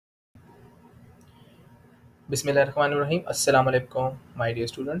Bismillahirrahmanirrahim. Assalamu alaikum, my dear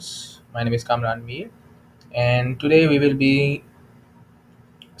students. My name is Kamran Mir, and today we will be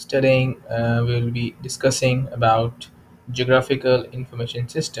discussing about Geographical Information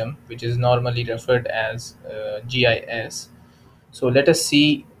System, which is normally referred as GIS. So let us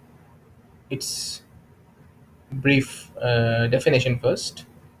see its brief definition first.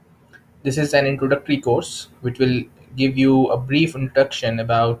 This is an introductory course which will give you a brief introduction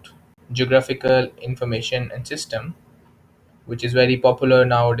about geographical information and system, which is very popular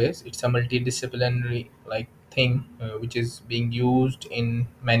nowadays. It's a multidisciplinary thing which is being used in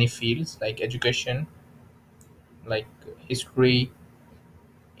many fields like education, like history,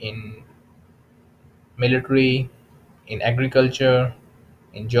 in military, in agriculture,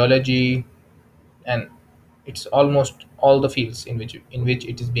 in geology, and it's almost all the fields in which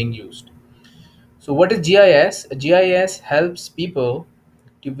it is being used. So what is GIS? GIS helps people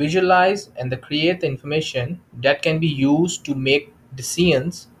to visualize and create the information that can be used to make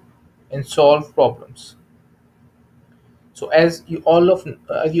decisions and solve problems. So as you all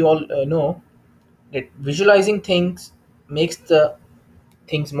know, that visualizing things makes the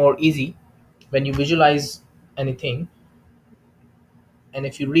things more easy. When you visualize anything, and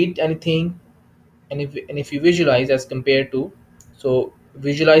if you read anything, and if you visualize as compared to, so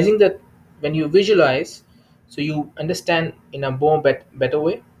visualizing that, when you visualize, so you understand in a better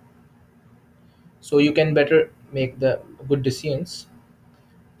way, so you can better make the good decisions.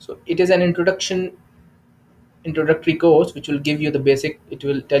 So it is an introductory course which will give you the basic. It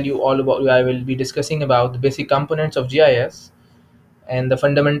will tell you all about. I will be discussing about the basic components of GIS and the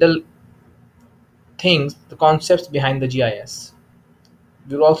fundamental things, the concepts behind the GIS.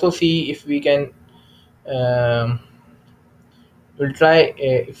 We'll also see if we can. Um, we'll try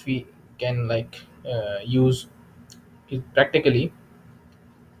if we can use it practically.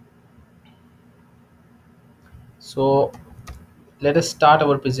 So let us start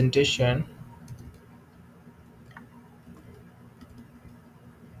our presentation.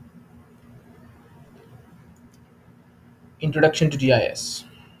 Introduction to GIS.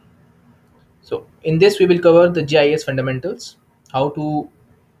 So in this we will cover the GIS fundamentals, how to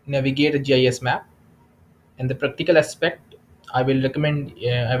navigate a GIS map, and the practical aspect. I will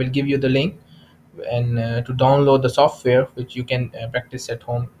give you the link and to download the software which you can practice at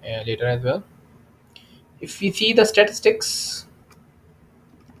home later as well. If we see the statistics,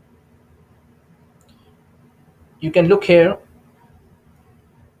 you can look here.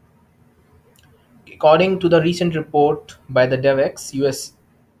 According to the recent report by the DevEx US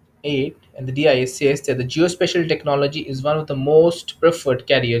 8 and the DIS, says that the geospatial technology is one of the most preferred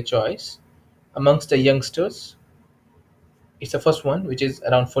career choice amongst the youngsters. It's the first one, which is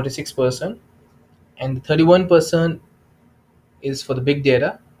around 46%, and 31% is for the big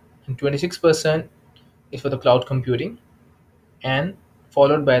data, and 26% is for the cloud computing, and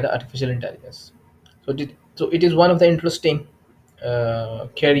followed by the artificial intelligence. So it is one of the interesting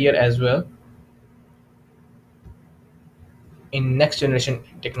career as well in next generation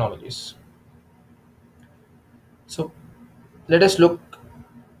technologies. So let us look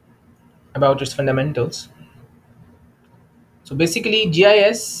about its fundamentals. So basically,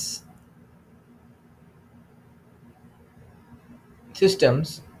 GIS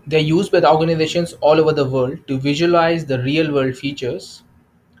systems, they're used by the organizations all over the world to visualize the real world features.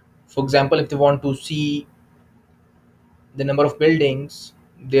 For example, if they want to see the number of buildings,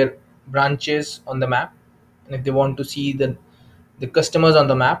 their branches on the map, and if they want to see the customers on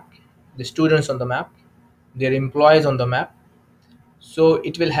the map, the students on the map, their employees on the map, so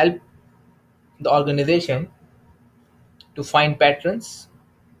it will help the organization to find patterns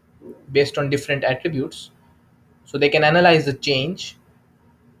based on different attributes, so they can analyze the change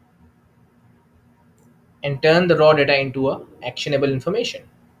and turn the raw data into a actionable information.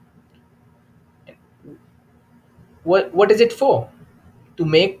 What is it for? To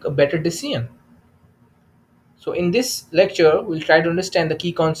make a better decision. So in this lecture, we'll try to understand the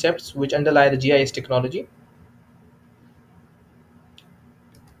key concepts which underlie the GIS technology.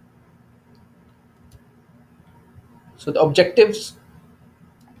 So the objectives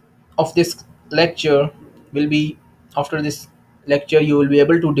of this lecture will be, after this lecture, you will be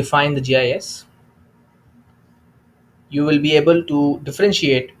able to define the GIS. You will be able to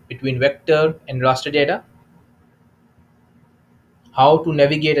differentiate between vector and raster data, how to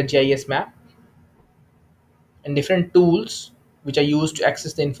navigate a GIS map, and different tools which are used to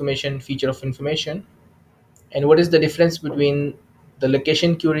access the information, feature of information, and what is the difference between the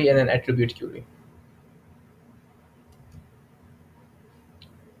location query and an attribute query.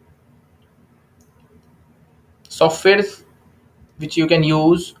 Softwares which you can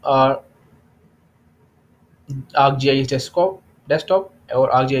use are ArcGIS desktop or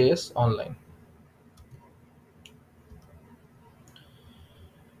ArcGIS online.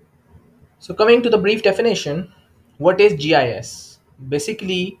 So coming to the brief definition, what is GIS?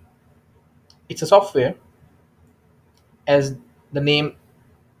 Basically, it's a software, as the name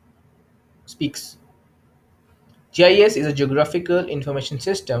speaks. GIS is a geographical information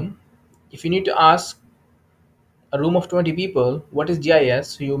system. If you need to ask a room of 20 people what is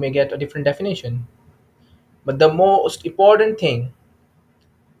GIS, you may get a different definition. But the most important thing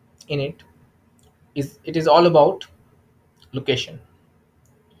in it is it is all about location.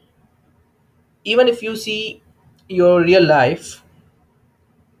 Even if you see your real life,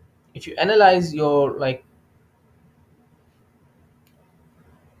 if you analyze your like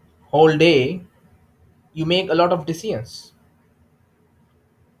whole day, you make a lot of decisions.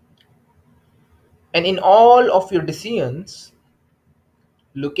 And in all of your decisions,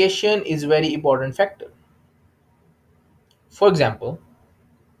 location is very important factor. For example,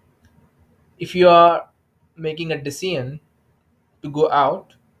 if you are making a decision to go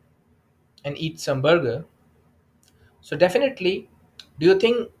out and eat some burger, so definitely, do you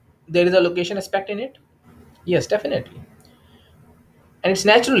think there is a location aspect in it? Yes, definitely. And it's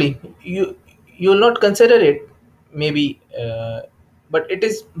naturally you'll not consider it, maybe, but it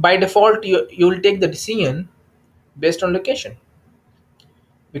is by default you'll take the decision based on location.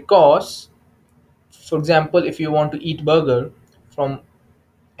 Because, for example, if you want to eat burger from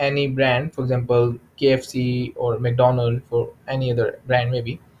any brand, for example KFC or McDonald's, for any other brand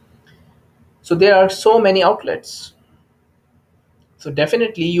maybe, so there are so many outlets. So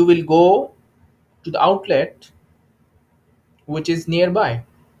definitely you will go to the outlet which is nearby,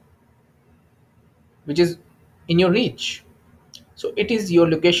 which is in your reach. So it is your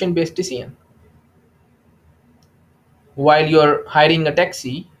location based decision. While you're hiring a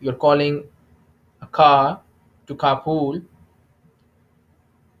taxi, you're calling a car to carpool.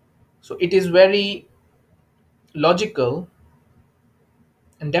 So it is very logical,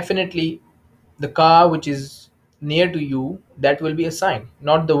 and definitely the car which is near to you, that will be assigned,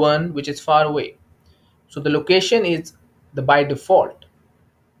 not the one which is far away. So the location is the by default.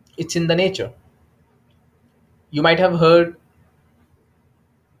 It's in the nature. You might have heard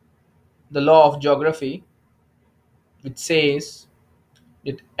the law of geography, which says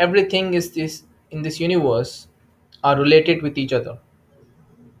that everything is this in this universe are related with each other.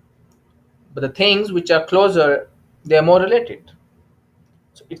 But the things which are closer, they are more related.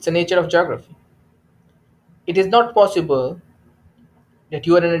 So it's the nature of geography. It is not possible that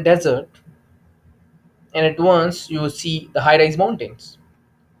you are in a desert and at once you see the high-rise mountains,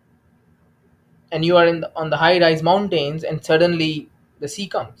 and you are on the high-rise mountains and suddenly the sea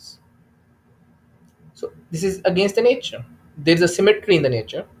comes. So this is against the nature. There is a symmetry in the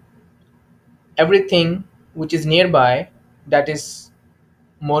nature. Everything which is nearby, that is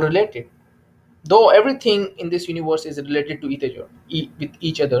more related. Though everything in this universe is related to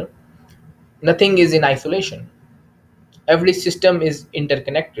each other, nothing is in isolation. Every system is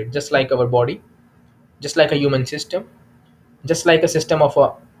interconnected, just like our body, just like a human system, just like a system of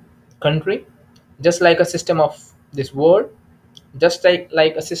a country, just like a system of this world, just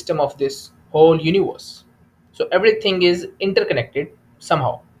like a system of this whole universe. So everything is interconnected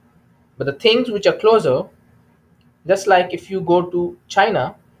somehow. But the things which are closer, just like if you go to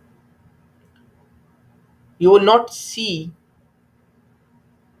China, you will not see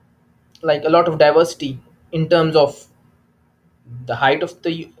like a lot of diversity in terms of the height of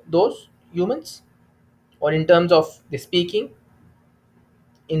those humans, or in terms of the speaking,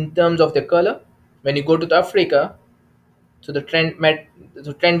 in terms of the color. When you go to the Africa, so the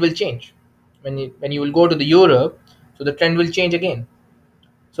trend will change. When you will go to the Europe, so the trend will change again.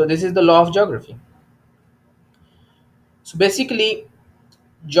 So this is the law of geography. So basically,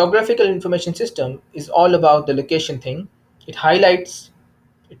 geographical information system is all about the location thing. It highlights,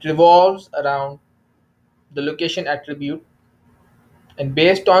 it revolves around the location attribute, and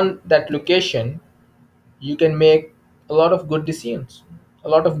based on that location, you can make a lot of good decisions, a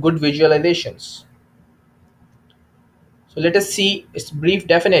lot of good visualizations. So let us see its brief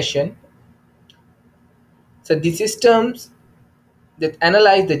definition. So the systems that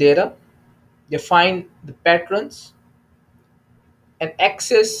analyze the data, they find the patterns and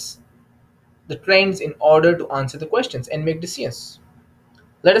access the trends in order to answer the questions and make decisions.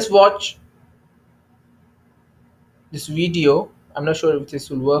 Let us watch this video. I'm not sure if this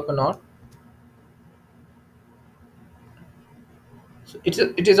will work or not. So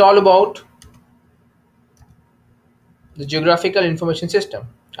it is all about the geographical information system.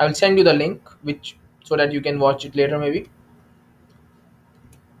 I will send you the link, which so that you can watch it later maybe.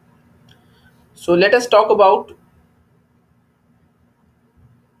 So let us talk about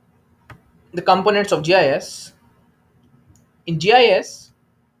the components of GIS. In GIS,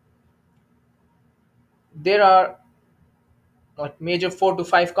 there are major 4 to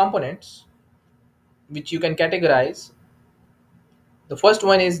 5 components which you can categorize. The first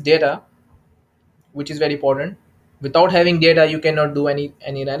one is data, which is very important. Without having data, you cannot do any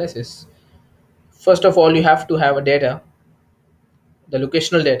analysis. First of all, you have to have a data, the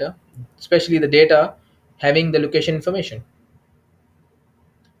locational data, especially the data having the location information.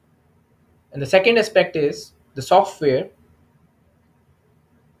 And the second aspect is the software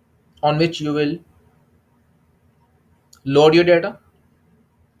on which you will load your data,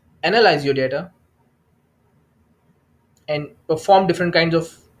 analyze your data, and perform different kinds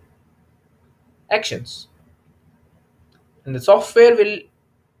of actions. And the software will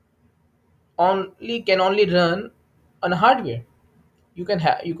only run on hardware. You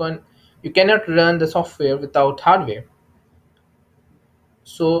cannot run the software without hardware.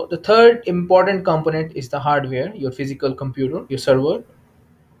 So the third important component is the hardware, your physical computer, your server.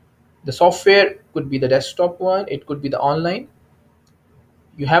 The software could be the desktop one, it could be the online.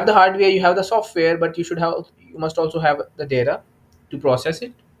 You have the hardware, you have the software, but you must also have the data to process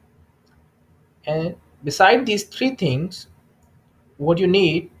it. And beside these three things, what you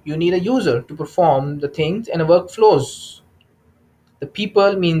need a user to perform the things and the workflows. The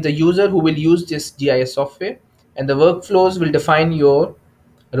people mean the user who will use this GIS software, and the workflows will define your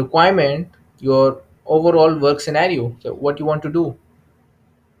requirement, your overall work scenario, so what you want to do.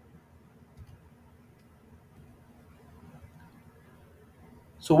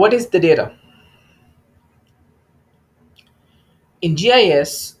 So what is the data? In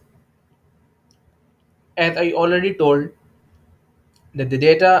GIS, as I already told, that the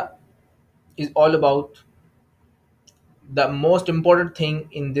data is all about, the most important thing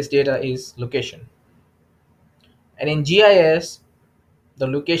in this data is location. And in GIS, the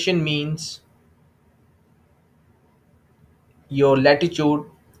location means your latitude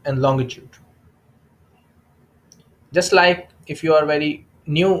and longitude. Just like if you are very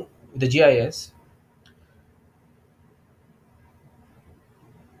new with the GIS,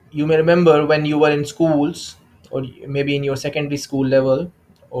 you may remember when you were in schools, or maybe in your secondary school level,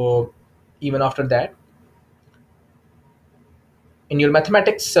 or even after that, in your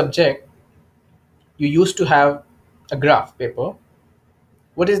mathematics subject, you used to have a graph paper.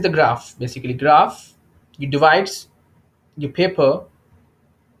 What is the graph? Basically, graph, you divides your paper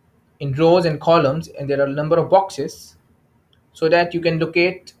in rows and columns, and there are a number of boxes so that you can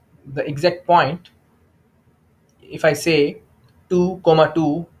locate the exact point. If I say 2 comma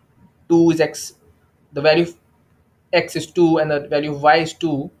 2, 2 is x, the value of x is 2 and the value of y is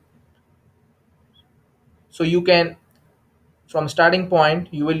 2. So you can, from starting point,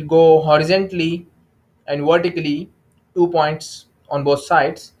 you will go horizontally and vertically 2 points on both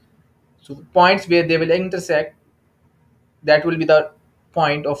sides. So points where they will intersect, that will be the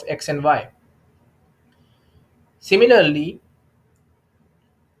point of x and y. Similarly,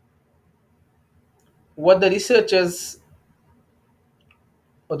 what the researchers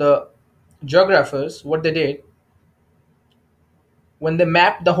or the geographers, what they did, when they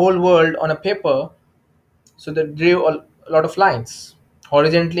mapped the whole world on a paper, so they drew a lot of lines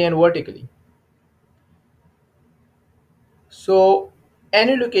horizontally and vertically. So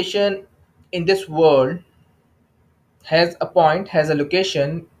any location in this world has a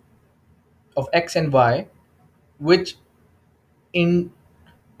location of x and y, which in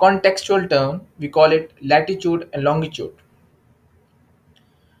contextual term we call it latitude and longitude.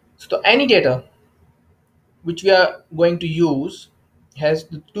 So any data which we are going to use has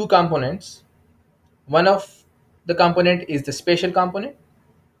the two components. One of the component is the spatial component.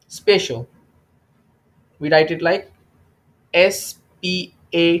 Spatial, we write it like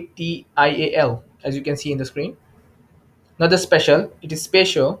SPATIAL, as you can see in the screen. Not the special, it is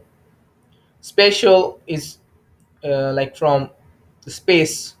spatial. Spatial is like from the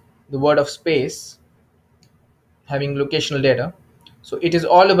space, the word of space, having locational data. So it is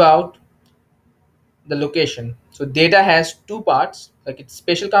all about the location. So data has two parts, like its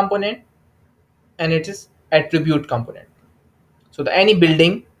spatial component and it is attribute component. So the any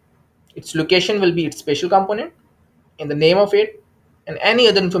building, its location will be its spatial component, and the name of it and any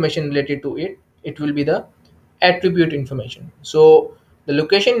other information related to it, it will be the attribute information. So the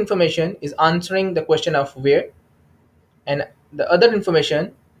location information is answering the question of where, and the other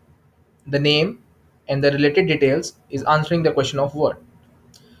information, the name and the related details, is answering the question of what.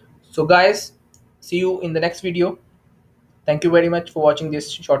 So guys, see you in the next video. Thank you very much for watching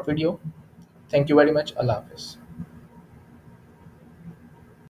this short video. Thank you very much. Allah Hafiz.